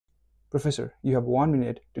Professor, you have 1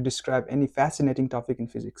 minute to describe any fascinating topic in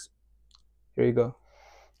physics. Here you go.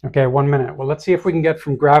 Okay, 1 minute. Well, let's see if we can get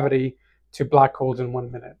from gravity to black holes in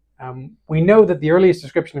 1 minute. We know that the earliest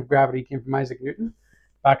description of gravity came from Isaac Newton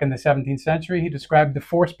back in the 17th century. He described the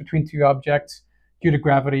force between two objects due to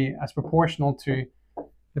gravity as proportional to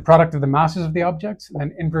the product of the masses of the objects and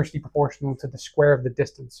then inversely proportional to the square of the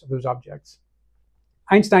distance of those objects.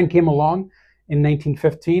 Einstein came along in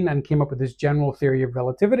 1915 and came up with this general theory of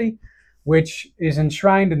relativity, which is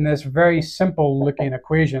enshrined in this very simple looking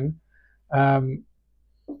equation.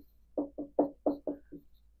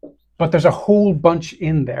 But there's a whole bunch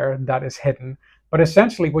in there that is hidden. But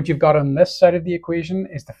essentially what you've got on this side of the equation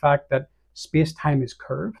is the fact that space-time is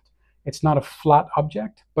curved. It's not a flat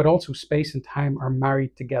object, but also space and time are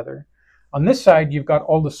married together. On this side, you've got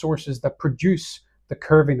all the sources that produce the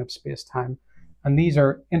curving of space-time, and these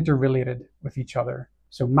are interrelated with each other.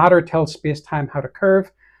 So matter tells space-time how to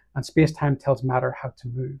curve, and space-time tells matter how to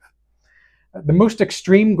move. The most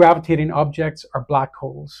extreme gravitating objects are black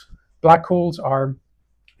holes. Black holes are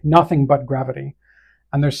nothing but gravity.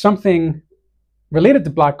 And there's something related to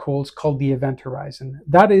black holes called the event horizon.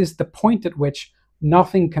 That is the point at which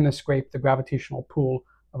nothing can escape the gravitational pull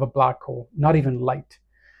of a black hole, not even light.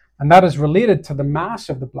 And that is related to the mass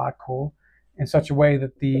of the black hole in such a way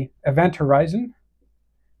that the event horizon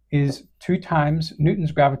is 2 times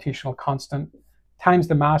Newton's gravitational constant times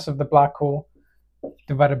the mass of the black hole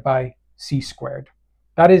divided by c squared.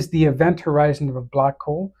 That is the event horizon of a black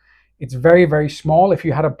hole. It's very, very small. If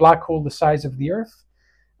you had a black hole the size of the Earth,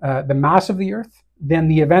 the mass of the Earth, then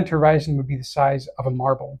the event horizon would be the size of a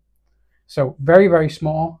marble. So very, very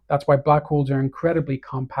small. That's why black holes are incredibly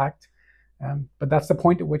compact. But that's the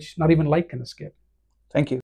point at which not even light can escape. Thank you.